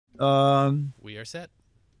We are set.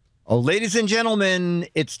 Oh, ladies and gentlemen,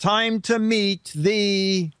 it's time to meet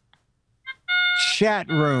the chat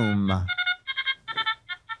room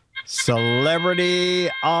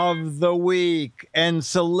celebrity of the week. And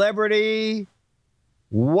celebrity,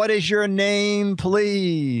 what is your name,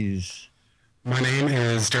 please? My name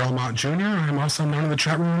is Darryl Mott Jr. I'm also known in the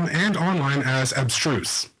chat room and online as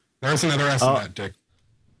Abstruse. There's another S in that, Dick.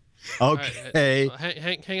 Okay.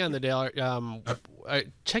 Hang on, Dale.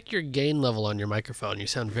 Check your gain level on your microphone. You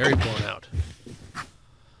sound very blown out.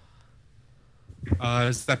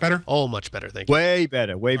 Is that better? Oh, much better. Thank you. Way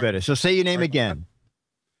better. Way better. So say your name again.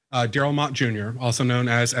 Darryl Mott Jr., also known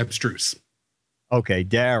as Abstruse. Okay,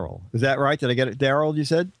 Darryl. Is that right? Did I get it? Darryl, you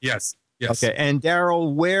said? Yes. Yes. Okay. And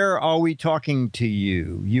Darryl, where are we talking to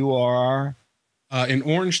you? You are? In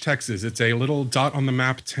Orange, Texas. It's a little dot on the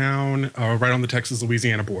map town right on the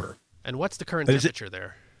Texas-Louisiana border. And what's the current temperature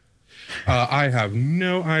there? I have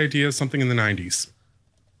no idea. Something in the 90s.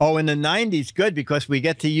 Oh, in the 90s. Good, because we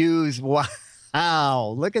get to use... Wow.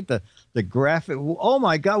 Look at the graphic. Oh,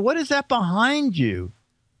 my God. What is that behind you?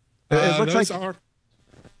 It looks like...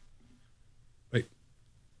 Wait.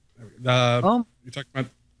 You're talking about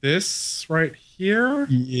this right here?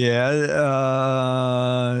 Yeah.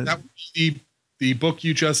 That would be the book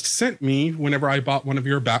you just sent me whenever I bought one of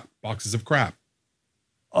your boxes of crap.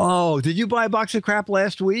 Oh, did you buy a box of crap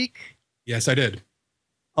last week? Yes, I did.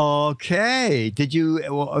 Okay. Did you?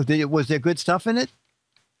 Was there good stuff in it?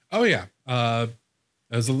 Oh yeah.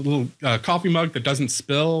 There's a little coffee mug that doesn't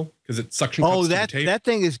spill because it suction cups to the tape. That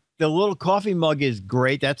thing is, the little coffee mug is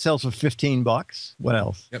great. That sells for $15. What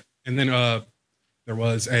else? Yep. And then there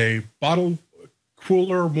was a bottle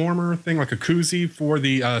cooler warmer thing, like a koozie for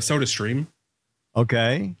the Soda Stream.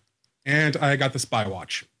 Okay. And I got the Spy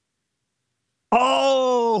Watch.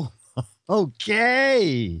 Oh,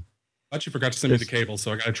 okay. But you forgot to send me the cable,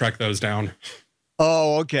 so I got to track those down.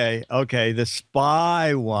 Oh, okay. Okay. The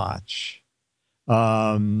Spy Watch.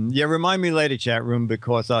 Yeah, remind me later, chat room,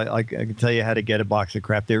 because I can tell you how to get a box of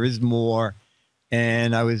crap. There is more.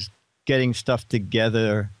 And I was getting stuff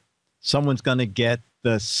together. Someone's going to get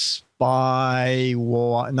the Spy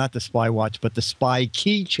Watch, not the Spy Watch, but the Spy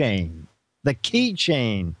Keychain. The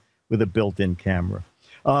keychain with a built-in camera.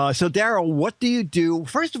 So, Darryl, what do you do?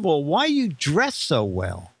 First of all, why you dress so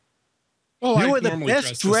well? Well, you are the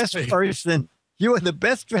best dressed person. You are the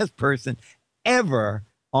best dressed person ever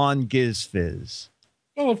on Giz Fiz.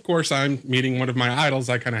 Well, of course, I'm meeting one of my idols.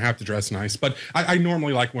 I kind of have to dress nice, but I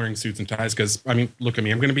normally like wearing suits and ties because, I mean, look at me.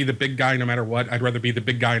 I'm going to be the big guy no matter what. I'd rather be the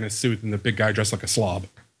big guy in a suit than the big guy dressed like a slob.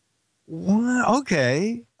 Well,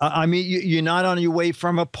 okay. I mean, you're not on your way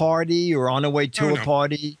from a party or on the way to a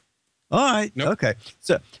party. All right. Nope. Okay.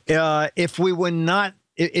 So if you were not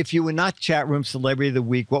chat room celebrity of the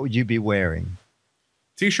week, what would you be wearing?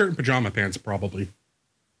 T-shirt and pajama pants, probably.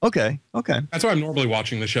 Okay. Okay. That's what I'm normally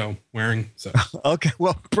watching the show wearing. So. Okay.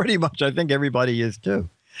 Well, pretty much. I think everybody is too.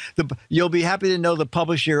 You'll be happy to know the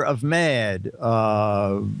publisher of Mad.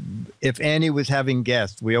 If Annie was having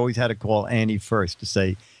guests, we always had to call Annie first to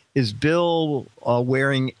say, is Bill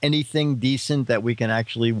wearing anything decent that we can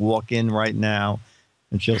actually walk in right now?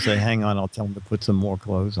 And she'll say, hang on, I'll tell him to put some more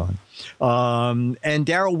clothes on. And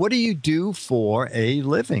Darryl, what do you do for a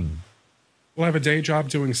living? Well, I have a day job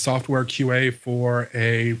doing software QA for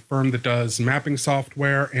a firm that does mapping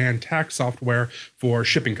software and tax software for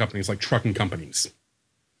shipping companies like trucking companies.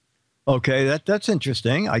 Okay, that's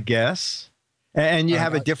interesting, I guess. And you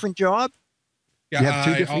have a different job? Yeah,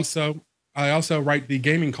 I also write the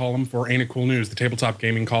gaming column for Ain't It Cool News, the tabletop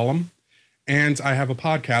gaming column. And I have a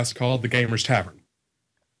podcast called The Gamers Tavern.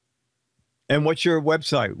 And what's your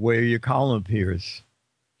website where your column appears?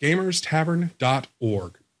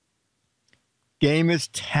 GamersTavern.org. Gamers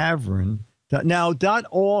Tavern. Now,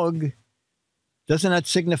 .org, doesn't that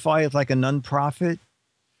signify it's like a nonprofit?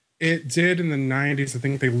 It did in the 90s. I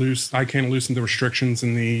think ICANN loosened the restrictions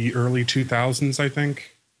in the early 2000s, I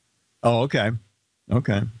think. Oh, okay.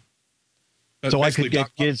 Okay. But so I could get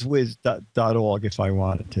GizWiz.org if I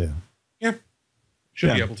wanted to. Yeah.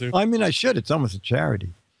 Should be able to. I mean, I should. It's almost a charity.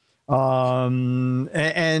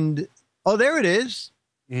 And oh, there it is.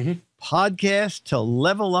 Mm-hmm. Podcast to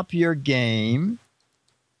level up your game.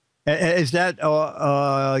 Is that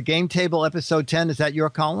Game Table episode 10? Is that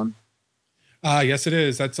your column? Yes, it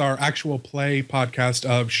is. That's our actual play podcast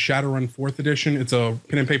of Shadowrun 4th edition. It's a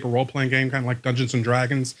pen and paper role-playing game, kind of like Dungeons and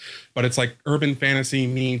Dragons, but it's like urban fantasy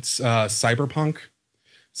meets cyberpunk.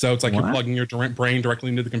 So it's like you're plugging your brain directly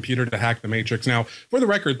into the computer to hack the Matrix. Now, for the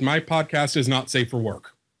record, my podcast is not safe for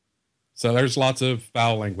work. So there's lots of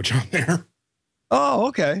foul language on there. Oh,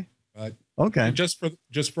 okay. But okay. Just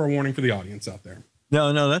for a warning for the audience out there.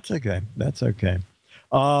 No, no, that's okay. That's okay.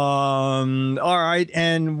 All right,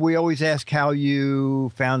 and we always ask how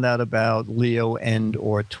you found out about Leo and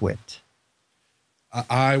or Twit.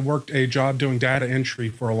 I worked a job doing data entry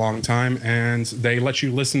for a long time, and they let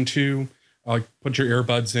you listen to, put your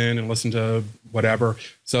earbuds in and listen to whatever.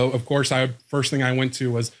 So, of course, first thing I went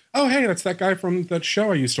to was, oh, hey, that's that guy from that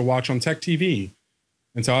show I used to watch on Tech TV.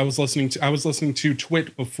 And so I was listening to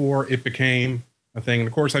Twit before it became a thing. And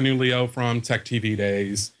of course, I knew Leo from Tech TV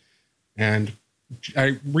days. And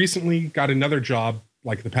I recently got another job,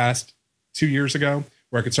 like the past 2 years ago,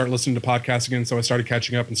 where I could start listening to podcasts again. So I started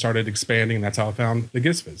catching up and started expanding. And that's how I found the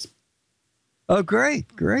Giz Fiz. Oh,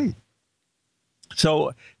 great, great.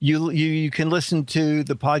 So you can listen to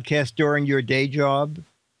the podcast during your day job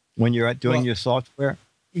when you're doing your software?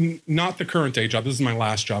 Not the current day job. This is my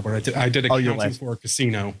last job where I did accounting for a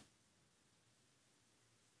casino.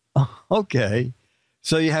 Oh, okay.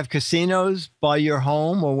 So you have casinos by your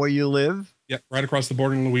home or where you live? Yeah, right across the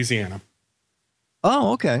border in Louisiana.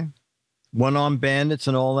 Oh, okay. One-armed bandits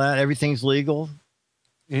and all that. Everything's legal?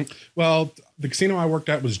 Well, the casino I worked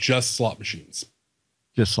at was just slot machines.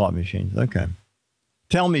 Just slot machines. Okay.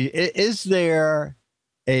 Tell me, is there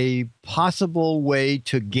a possible way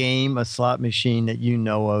to game a slot machine that you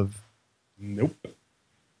know of? Nope.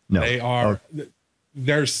 No. They are. Okay.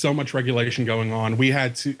 There's so much regulation going on.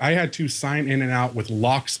 I had to sign in and out with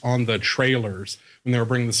locks on the trailers when they were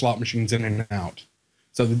bringing the slot machines in and out.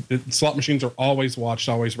 So the slot machines are always watched,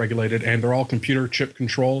 always regulated, and they're all computer chip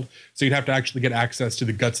controlled. So you'd have to actually get access to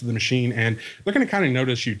the guts of the machine, and they're going to kind of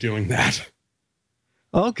notice you doing that.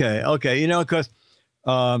 Okay. Okay. You know, because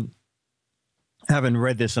haven't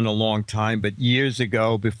read this in a long time, but years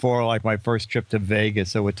ago, before like my first trip to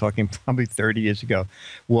Vegas, so we're talking probably 30 years ago,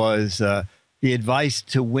 was the advice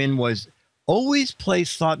to win was always play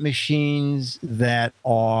slot machines that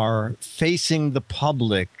are facing the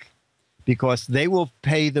public because they will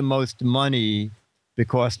pay the most money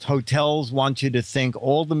because hotels want you to think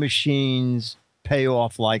all the machines pay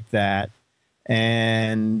off like that.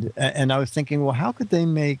 And I was thinking, well, how could they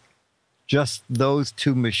make just those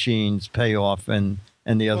two machines pay off and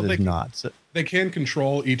the others not? So, they can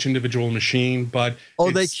control each individual machine, but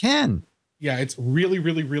they can. Yeah, it's really,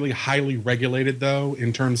 really, really highly regulated, though,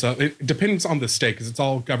 in terms of it depends on the state because it's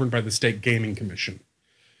all governed by the state gaming commission.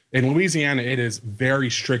 In Louisiana, it is very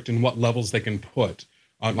strict in what levels they can put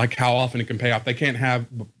on, like how often it can pay off. They can't have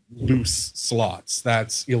loose slots.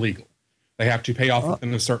 That's illegal. They have to pay off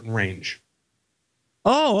within a certain range.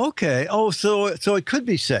 Oh, okay. Oh, so it could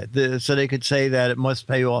be said. So they could say that it must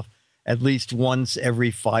pay off at least once every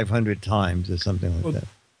 500 times or something like that.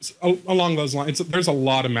 Along those lines, there's a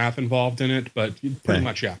lot of math involved in it, but pretty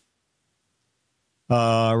much, yeah.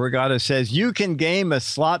 Regatta says, you can game a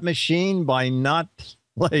slot machine by not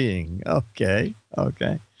playing. Okay.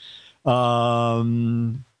 Okay. Let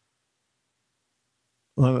me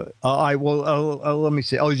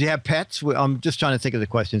see. Oh, do you have pets? I'm just trying to think of the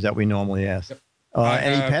questions that we normally ask. Yep.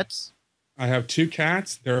 Any pets? I have 2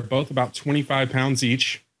 cats. They're both about 25 pounds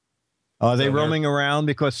each. Are they roaming around?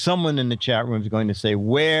 Because someone in the chat room is going to say,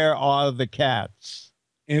 where are the cats?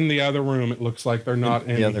 In the other room, it looks like they're not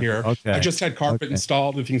in here. Okay. I just had carpet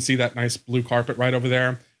installed. If you can see that nice blue carpet right over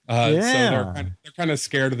there. So they're kind of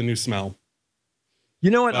scared of the new smell.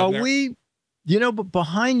 You know what? But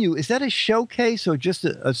behind you, is that a showcase or just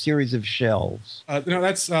a series of shelves? No,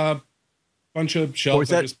 that's a bunch of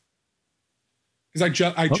shelves.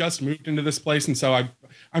 Because I just moved into this place, and so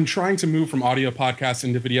I'm trying to move from audio podcasts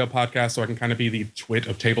into video podcasts, so I can kind of be the Twit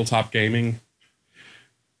of tabletop gaming.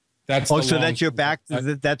 That's that's your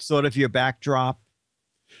that's sort of your backdrop.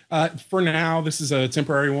 For now, this is a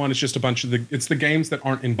temporary one. It's just a bunch of it's the games that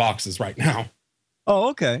aren't in boxes right now. Oh,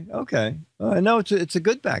 okay, okay. No, it's a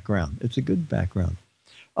good background. It's a good background.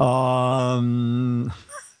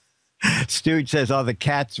 Stooge says, "Are the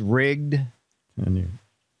cats rigged?"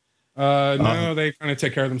 No, they kind of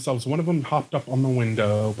take care of themselves. One of them hopped up on the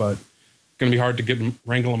window, but it's going to be hard to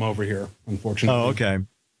wrangle them over here, unfortunately. Oh, okay.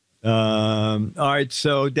 All right.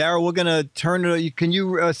 So, Darryl, we're going to turn it. Can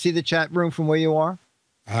you see the chat room from where you are?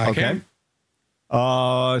 I can.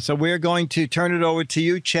 So we're going to turn it over to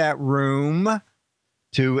you, chat room,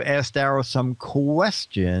 to ask Darryl some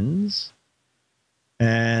questions.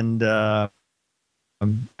 And Darryl,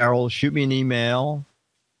 shoot me an email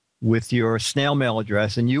with your snail mail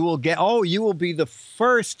address, and you will be the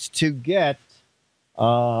first to get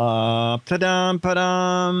the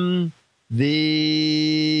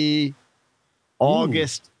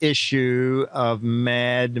August issue of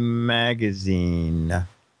Mad Magazine.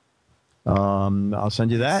 I'll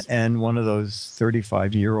send you that and one of those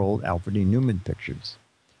 35-year-old Alfred E. Newman pictures.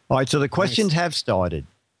 All right, so the questions have started.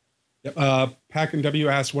 Yep. Pack and W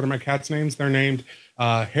asked, "What are my cats' names?" They're named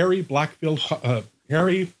Harry Blackstone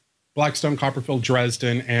Copperfield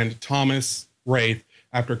Dresden, and Thomas Wraith,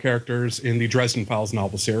 after characters in the Dresden Files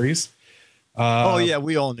novel series. Oh yeah,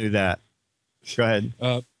 we all knew that. Go ahead.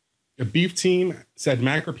 A Beef Team said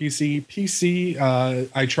Mac or PC. PC.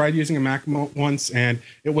 I tried using a Mac once, and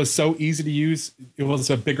it was so easy to use. It was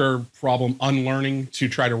a bigger problem unlearning to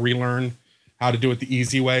try to relearn how to do it the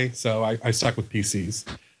easy way. So I stuck with PCs.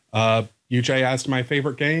 UJ asked my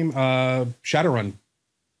favorite game, Shadowrun.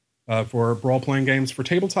 For role-playing games. For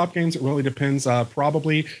tabletop games, it really depends.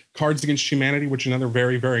 Probably Cards Against Humanity, which is another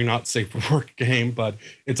very, very not safe for work game, but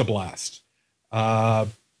it's a blast.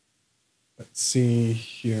 Let's see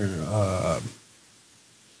here.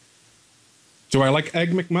 Do I like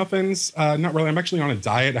Egg McMuffins? Not really. I'm actually on a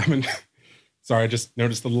diet. Sorry, I just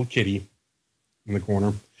noticed the little kitty in the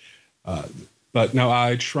corner. But no,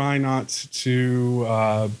 I try not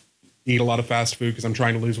to eat a lot of fast food because I'm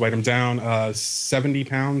trying to lose weight. I'm down 70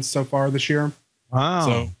 pounds so far this year. Wow.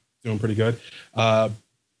 So doing pretty good.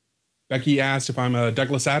 Becky asked if I'm a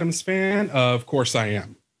Douglas Adams fan. Of course I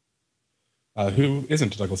am. Who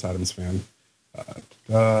isn't a Douglas Adams fan?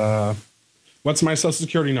 What's my social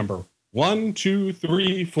security number? 1, 2,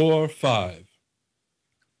 3, 4, 5.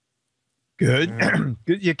 Good.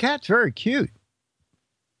 Good. Your cat's very cute.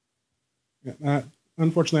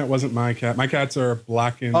 Unfortunately, that wasn't my cat. My cats are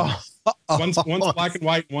black and one's black and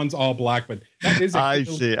white, one's all black. But that is. I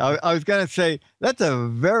see. I was gonna say that's a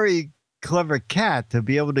very clever cat to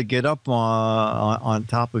be able to get up on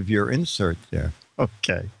top of your insert there.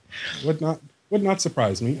 Okay. Would not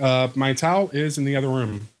surprise me. My towel is in the other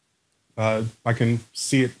room. I can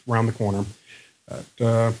see it around the corner.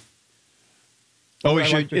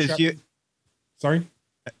 Sorry.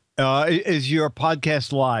 Is your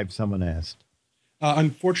podcast live? Someone asked.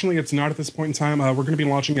 Unfortunately, it's not at this point in time. We're going to be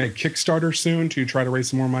launching a Kickstarter soon to try to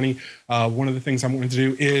raise some more money. One of the things I'm going to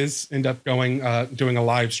do is end up doing a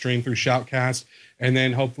live stream through Shoutcast, and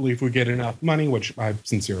then hopefully, if we get enough money, which I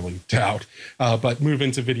sincerely doubt, but move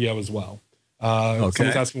into video as well. Okay.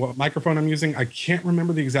 Someone's asking what microphone I'm using. I can't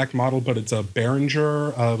remember the exact model, but it's a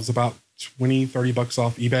Behringer. It was about $20-30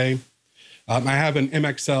 off eBay. I have an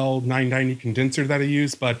MXL 990 condenser that I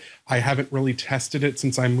use, but I haven't really tested it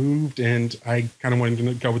since I moved, and I kind of wanted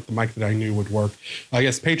to go with the mic that I knew would work.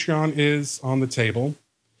 Yes, Patreon is on the table.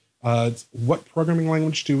 What programming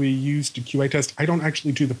language do we use to QA test? I don't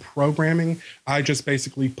actually do the programming. I just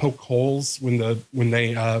basically poke holes when the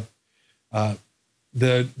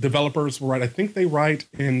developers will write. I think they write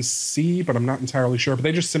in C, but I'm not entirely sure. But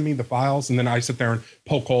they just send me the files, and then I sit there and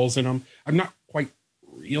poke holes in them. I'm not quite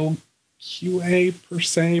real QA per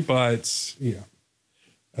se, but yeah,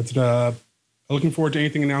 that's looking forward to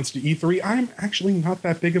anything announced at E3. I'm actually not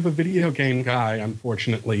that big of a video game guy,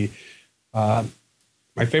 unfortunately. My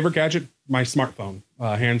favorite gadget, my smartphone,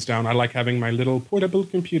 hands down. I like having my little portable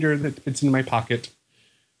computer that fits in my pocket.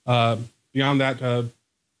 Beyond that,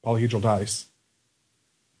 polyhedral dice.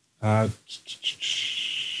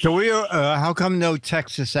 So we are. How come no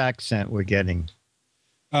Texas accent we're getting?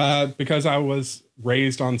 Because I was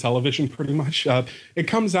raised on television pretty much. It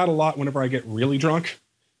comes out a lot whenever I get really drunk,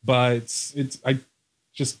 but I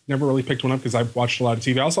just never really picked one up because I've watched a lot of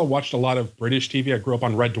TV. I also watched a lot of British TV. I grew up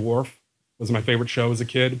on Red Dwarf. It was my favorite show as a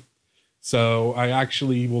kid. So I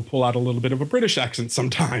actually will pull out a little bit of a British accent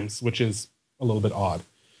sometimes, which is a little bit odd.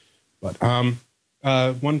 But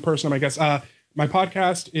one person, I guess, my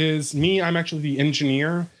podcast is me. I'm actually the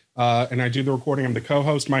engineer, and I do the recording. I'm the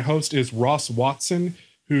co-host. My host is Ross Watson,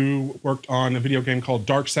 who worked on a video game called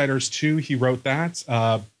Darksiders 2. He wrote that.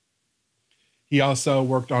 He also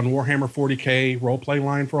worked on Warhammer 40K roleplay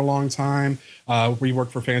line for a long time. We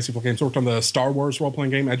worked for Fantasy Football Games. Worked on the Star Wars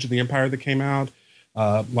role-playing game, Edge of the Empire, that came out.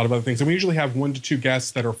 A lot of other things. And we usually have 1 to 2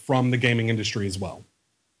 guests that are from the gaming industry as well.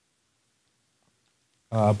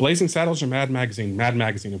 Blazing Saddles or Mad Magazine? Mad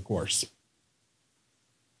Magazine, of course.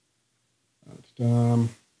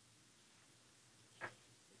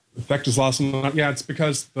 Effect is lost. Yeah, it's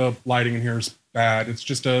because the lighting in here is bad. It's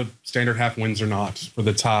just a standard half Windsor knot for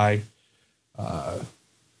the tie.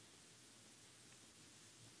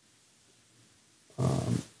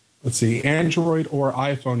 Let's see, Android or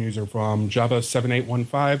iPhone user from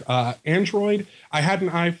Java7815. Android, I had an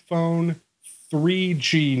iPhone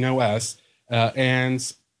 3G, no S,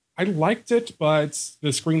 and I liked it, but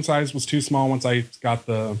the screen size was too small once I got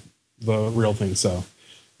the real thing. So,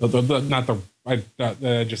 I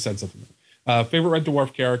just said something. Favorite Red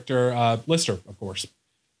Dwarf character, Lister, of course.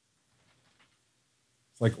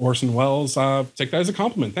 It's like Orson Welles. Take that as a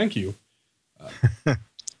compliment. Thank you.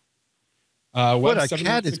 What a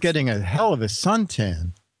cat is getting a hell of a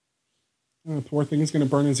suntan. Poor thing is going to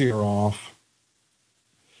burn his ear off.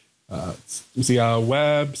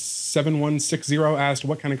 Web 7160 asked,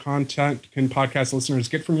 what kind of content can podcast listeners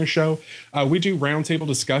get from your show? We do roundtable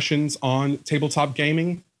discussions on tabletop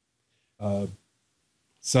gaming.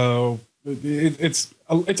 So it's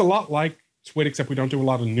a lot like Twit, except we don't do a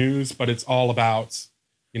lot of news, but it's all about,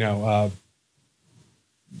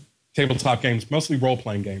 tabletop games, mostly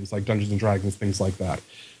role-playing games like Dungeons and Dragons, things like that.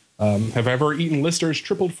 Have I ever eaten Lister's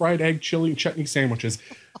tripled fried egg chili chutney sandwiches?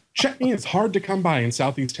 Chutney is hard to come by in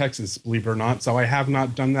Southeast Texas, believe it or not, so I have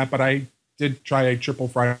not done that, but I did try a triple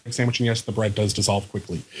fried egg sandwich, and yes, the bread does dissolve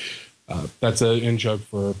quickly. That's an in-joke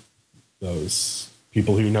for those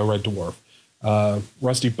people who know Red Dwarf.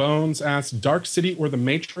 Rusty Bones asked, Dark City or The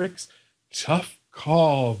Matrix? Tough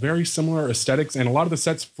call. Very similar aesthetics, and a lot of the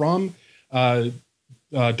sets from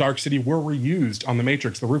Dark City were reused on The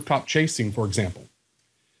Matrix. The rooftop chase scene, for example.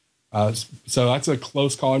 So that's a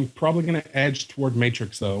close call. I'm probably going to edge toward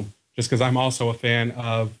Matrix, though, just because I'm also a fan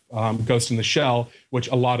of Ghost in the Shell, which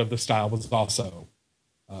a lot of the style was also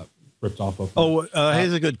ripped off of.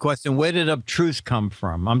 Here's a good question. Where did Abstruse come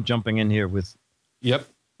from? I'm jumping in here with... Yep.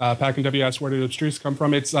 Pack and W asked, where did Abstruse come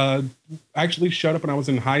from? It's actually showed up when I was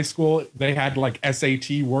in high school. They had like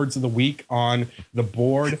SAT words of the week on the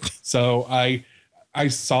board. So I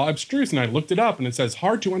saw Abstruse and I looked it up, and it says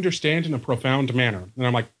hard to understand in a profound manner. And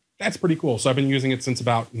I'm like, that's pretty cool. So I've been using it since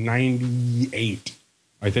about 98,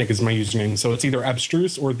 I think is my username. So it's either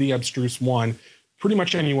Abstruse or the Abstruse one. Pretty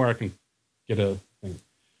much anywhere I can get a thing.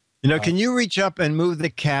 Can you reach up and move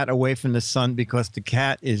the cat away from the sun, because the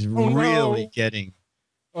cat is getting...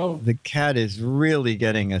 Oh, the cat is really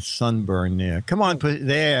getting a sunburn there. Come on, put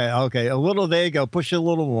there. Okay, a little. There you go. Push a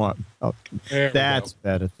little more. Okay, that's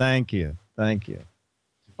better. Thank you. All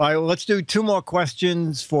right, well, let's do 2 more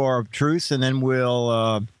questions for Abstruse, and then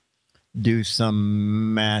we'll do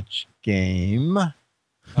some match game.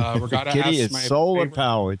 Kitty is solar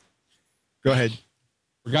powered. Go ahead.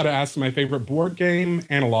 We got to ask my favorite board game,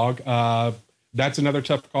 Analog. That's another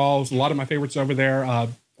tough call. A lot of my favorites over there.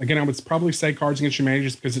 Again, I would probably say Cards Against Humanity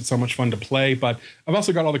just because it's so much fun to play, but I've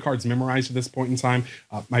also got all the cards memorized at this point in time.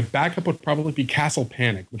 My backup would probably be Castle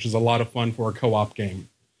Panic, which is a lot of fun for a co-op game.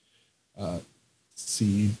 Let's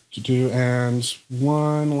see, and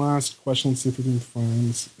one last question. Let's see if we can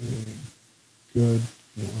find a good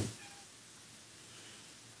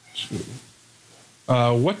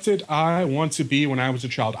one. What did I want to be when I was a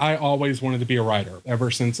child? I always wanted to be a writer. Ever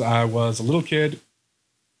since I was a little kid,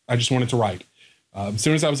 I just wanted to write. As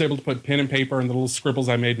soon as I was able to put pen and paper and the little scribbles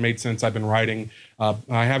I made sense, I've been writing. I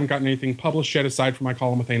haven't gotten anything published yet aside from my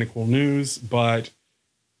column with Ain't It Cool News, but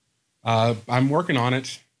I'm working on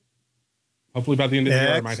it. Hopefully by the end of the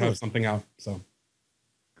year, I might have something out. So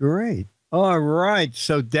great. All right.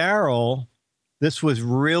 So Darryl, this was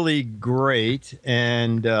really great.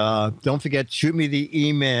 And don't forget, shoot me the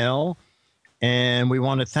email. And we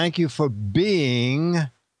want to thank you for being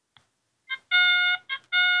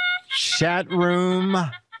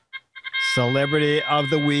Chatroom Celebrity of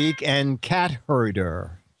the Week and Cat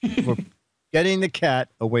Herder for getting the cat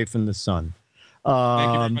away from the sun.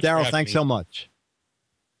 Darryl, thanks so much.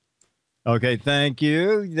 Okay, thank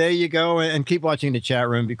you. There you go. And keep watching the chat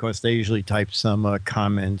room because they usually type some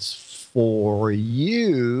comments for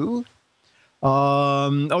you.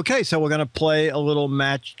 Okay, so we're going to play a little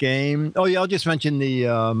match game. Oh, yeah, I'll just mention the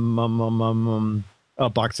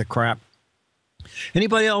box of crap.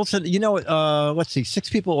 Anybody else? Let's see. 6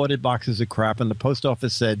 people ordered boxes of crap, and the post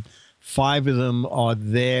office said 5 of them are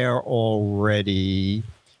there already.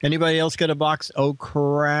 Anybody else get a box? Oh,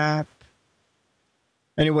 crap.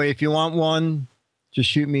 Anyway, if you want one, just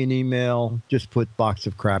shoot me an email. Just put box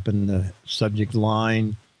of crap in the subject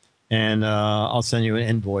line, and I'll send you an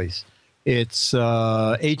invoice. It's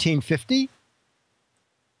 $18.50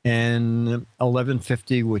 and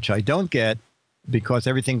 $11.50, which I don't get, because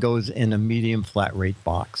everything goes in a medium flat rate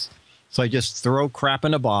box. So I just throw crap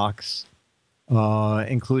in a box,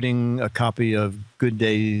 including a copy of Good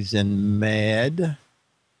Days and Mad,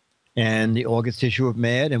 and the August issue of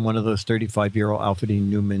Mad, and one of those 35-year-old Alfred E.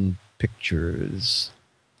 Newman pictures.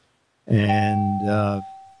 And,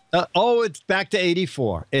 it's back to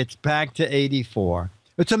 84. It's back to 84.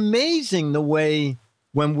 It's amazing the way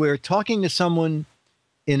when we're talking to someone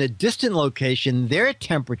in a distant location, their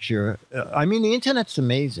temperature, the internet's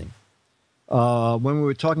amazing. When we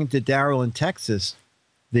were talking to Darryl in Texas,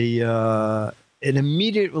 it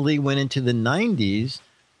immediately went into the 90s.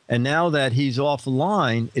 And now that he's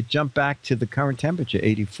offline, it jumped back to the current temperature,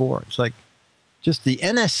 84. It's like just the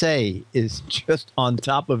NSA is just on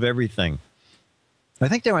top of everything. I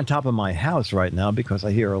think they're on top of my house right now because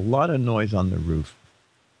I hear a lot of noise on the roof.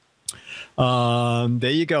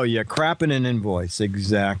 There you go. You're crapping an invoice.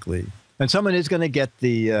 Exactly. And someone is going to get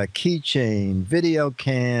the keychain, video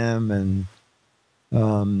cam, and,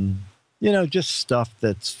 just stuff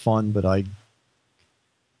that's fun. But I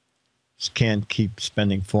just can't keep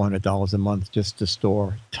spending $400 a month just to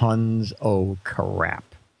store tons of crap.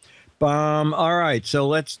 All right. So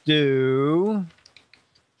let's do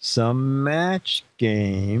some match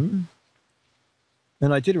game.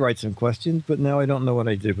 And I did write some questions, but now I don't know what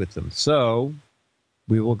I did with them. So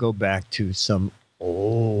we will go back to some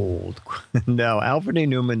old. Now, Alfred E.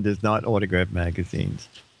 Newman does not autograph magazines.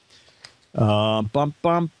 Oh,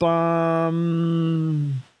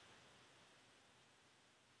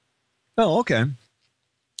 okay.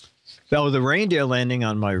 That was a reindeer landing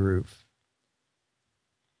on my roof.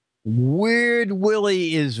 Weird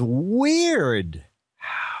Willie is weird.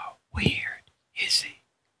 How weird is he?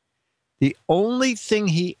 The only thing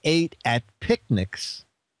he ate at picnics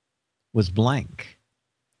was blank.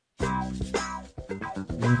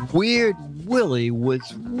 Weird Willie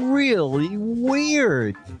was really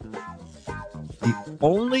weird. The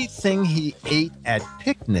only thing he ate at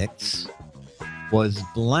picnics was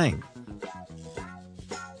blank.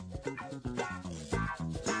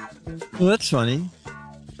 Well, that's funny.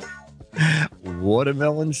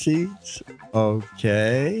 Watermelon seeds?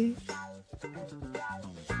 Okay.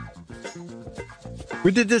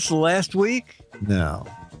 We did this last week? No.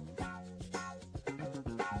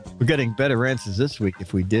 We're getting better answers this week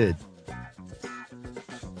if we did.